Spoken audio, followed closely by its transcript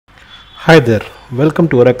Hi there, welcome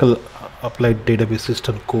to Oracle Applied Database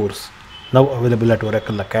System course, now available at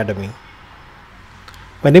Oracle Academy.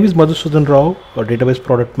 My name is Madhusudan Rao, a database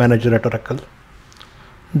product manager at Oracle.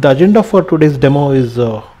 The agenda for today's demo is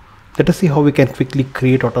let us see how we can quickly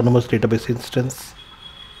create autonomous database instance,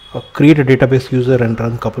 create a database user and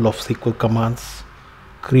run a couple of SQL commands,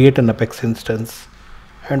 create an Apex instance,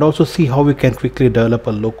 and also see how we can quickly develop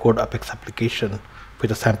a low-code Apex application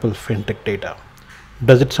with a sample Fintech data.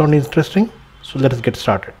 Does it sound interesting? So let us get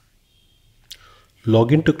started.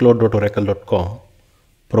 Log in to cloud.oracle.com,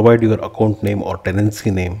 provide your account name or tenancy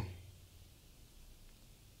name.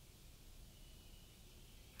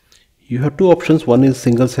 You have two options. One is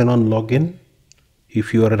single sign-on login.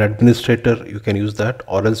 If you are an administrator, you can use that,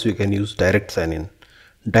 or else you can use direct sign-in.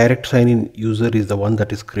 Direct sign-in user is the one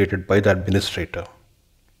that is created by the administrator.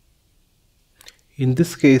 In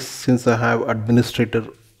this case, since I have administrator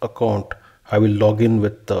account, I will log in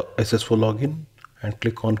with the SSO login and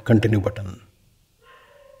click on continue button.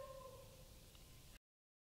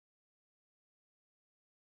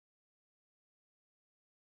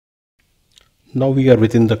 Now we are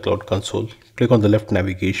within the Cloud Console. Click on the left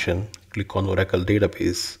navigation, click on Oracle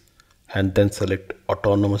Database, and then select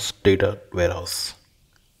Autonomous Data Warehouse.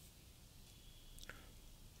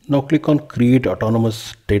 Now click on Create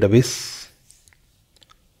Autonomous Database.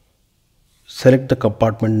 Select the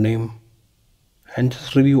compartment name and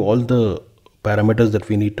just review all the parameters that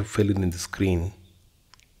we need to fill in the screen.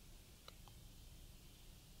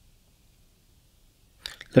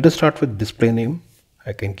 Let us start with display name.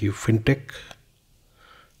 I can give Fintech,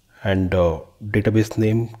 and database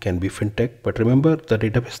name can be Fintech, but remember the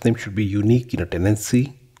database name should be unique in a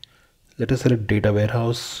tenancy. Let us select data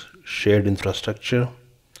warehouse, shared infrastructure.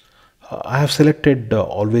 I have selected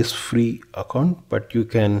always free account, but you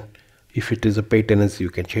can, if it is a paid tenancy, you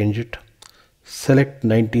can change it. Select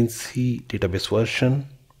 19C database version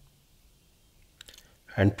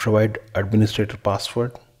and provide administrator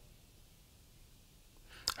password,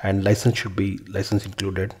 and license should be license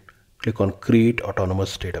included. Click on create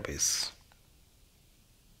autonomous database.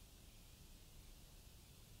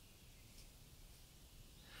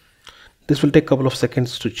 This will take a couple of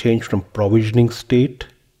seconds to change from provisioning state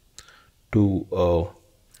to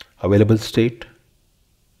available state.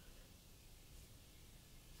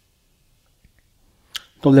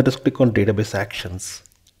 Now let us click on database actions.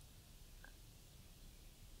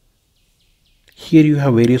 Here you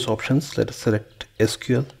have various options. Let us select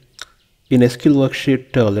SQL. In SQL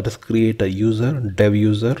worksheet, let us create a user, dev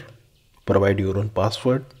user, provide your own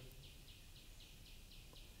password.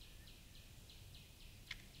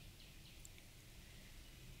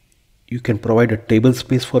 You can provide a table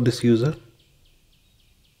space for this user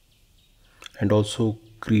and also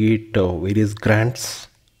create various grants.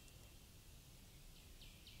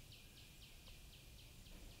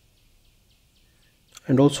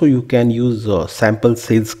 And also you can use sample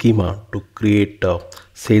sales schema to create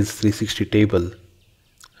sales 360 table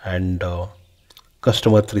and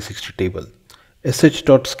customer 360 table.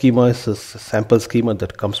 sh.schema is a sample schema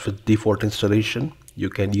that comes with default installation. You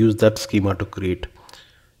can use that schema to create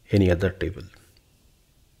any other table.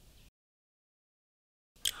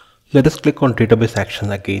 Let us click on database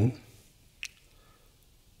action again.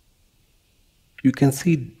 You can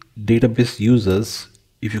see database users.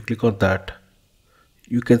 If you click on that,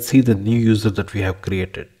 you can see the new user that we have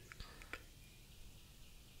created.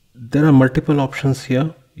 There are multiple options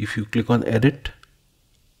here. If you click on edit,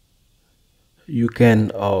 you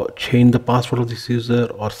can change the password of this user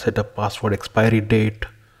or set a password expiry date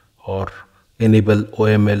or enable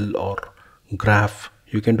OML or graph.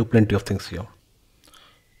 You can do plenty of things here.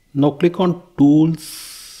 Now click on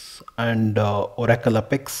tools and Oracle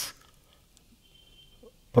Apex.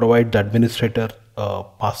 Provide the administrator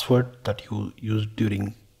password that you used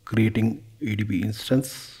during creating ADB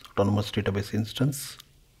instance, autonomous database instance.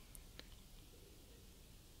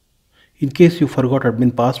 In case you forgot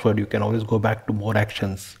admin password, you can always go back to more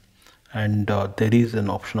actions, and there is an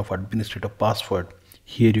option of administrator password.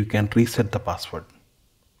 Here you can reset the password.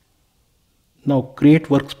 Now create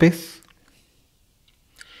workspace.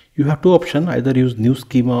 You have two options, either use new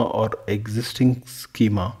schema or existing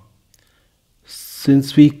schema.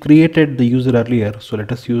 Since we created the user earlier, so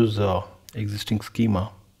let us use existing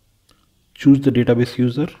schema. Choose the database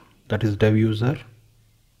user, that is dev user,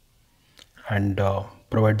 and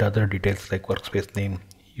provide the other details like workspace name,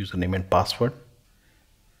 username and password.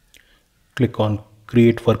 Click on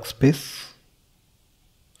create workspace.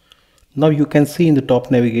 Now you can see in the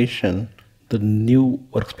top navigation the new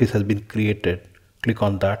workspace has been created. Click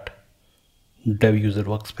on that, dev user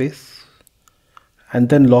workspace, and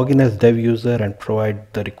then log in as dev user and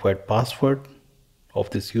provide the required password of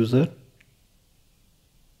this user.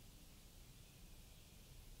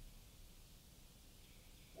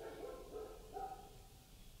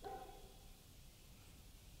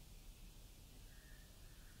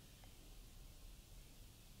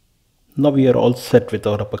 Now we are all set with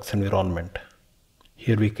our Apex environment.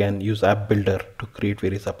 Here we can use App Builder to create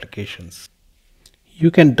various applications.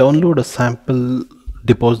 You can download a sample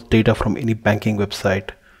deposit data from any banking website.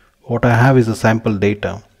 What I have is a sample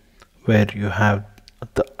data where you have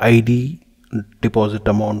the ID, deposit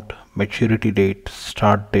amount, maturity date,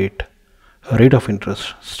 start date, rate of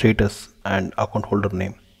interest, status, and account holder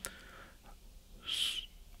name.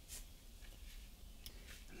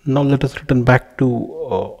 Now let us return back to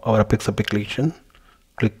our Apex application.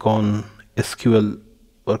 Click on SQL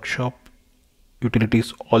Workshop,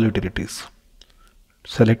 Utilities, All Utilities.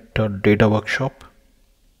 Select Data Workshop,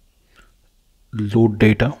 Load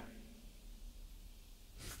Data.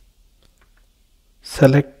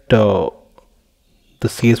 Select the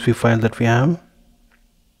CSV file that we have.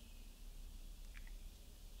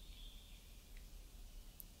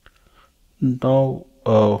 Now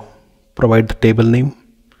provide the table name.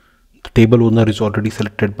 The table owner is already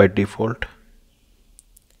selected by default.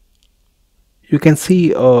 You can see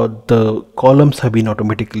the columns have been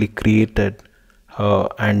automatically created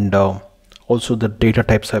and also the data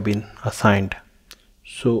types have been assigned.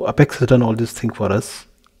 So Apex has done all this thing for us.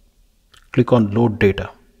 Click on load data.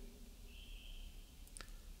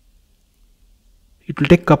 It will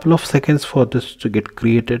take a couple of seconds for this to get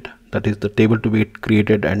created, that is the table to be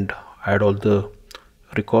created and add all the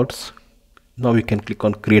records. Now we can click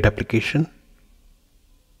on create application.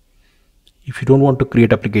 If you don't want to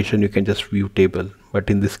create application, you can just view table, but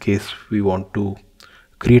in this case we want to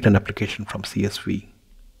create an application from CSV.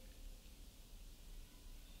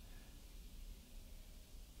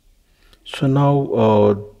 So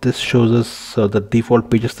now this shows us the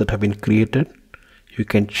default pages that have been created. You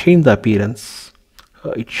can change the appearance.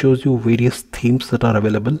 It shows you various themes that are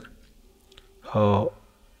available.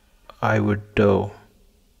 I would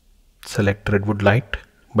select Redwood Light,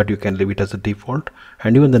 but you can leave it as a default.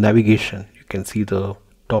 And even the navigation, you can see the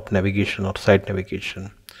top navigation or side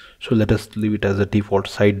navigation. So let us leave it as a default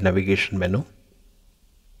side navigation menu.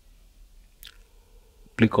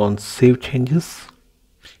 Click on Save Changes.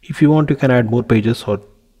 If you want, you can add more pages or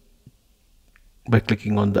by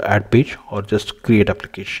clicking on the Add Page or just Create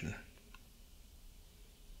Application.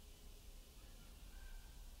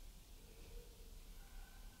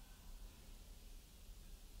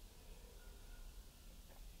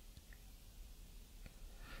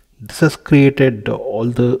 This has created all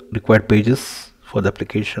the required pages for the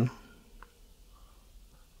application.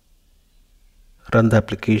 Run the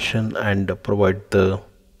application and provide the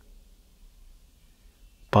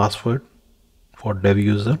password for dev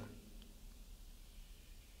user.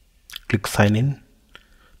 Click sign in.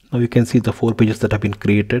 Now you can see the 4 pages that have been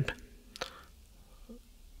created.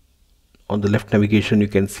 On the left navigation, you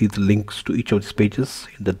can see the links to each of these pages.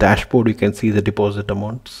 In the dashboard, you can see the deposit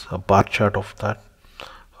amounts, a bar chart of that,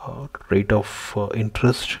 rate of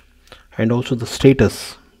interest, and also the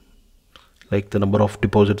status, like the number of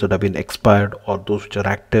deposits that have been expired or those which are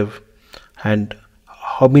active, and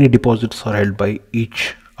how many deposits are held by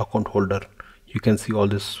each account holder. You can see all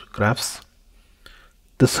these graphs.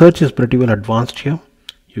 The search is pretty well advanced here.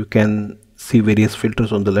 You can see various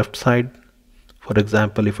filters on the left side. For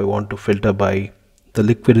example, if I want to filter by the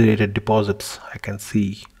liquidated deposits, I can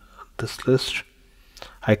see this list.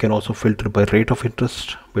 I can also filter by rate of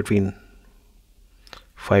interest between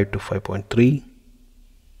 5 to 5.3,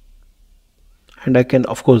 and I can,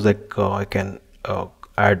 of course, I can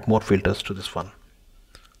add more filters to this one.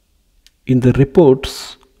 In the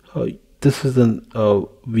reports, this is an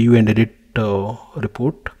view and edit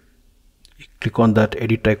report. You click on that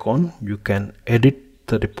edit icon. You can edit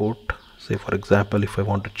the report. Say for example, if I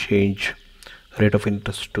want to change rate of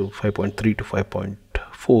interest to 5.3 to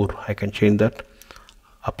 5.4, I can change that.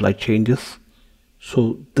 Apply changes.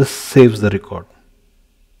 So this saves the record.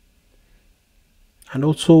 And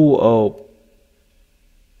also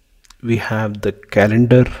we have the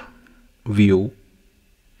calendar view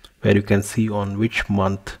where you can see on which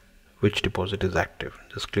month which deposit is active.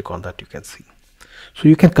 Just click on that, you can see. So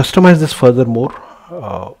you can customize this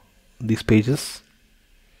furthermore, these pages.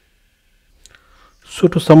 So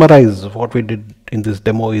to summarize, what we did in this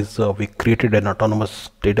demo is we created an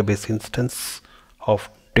autonomous database instance of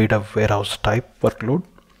data warehouse type workload.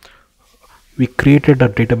 We created a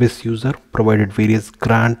database user, provided various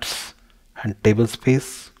grants and table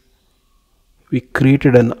space. We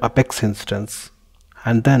created an Apex instance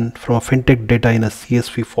And then from a fintech data in a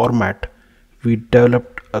CSV format, we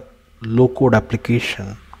developed a low-code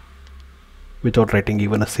application without writing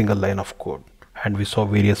even a single line of code. And we saw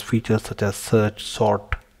various features such as search,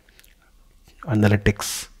 sort,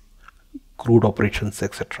 analytics, CRUD operations,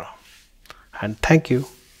 etc. And thank you.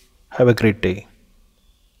 Have a great day.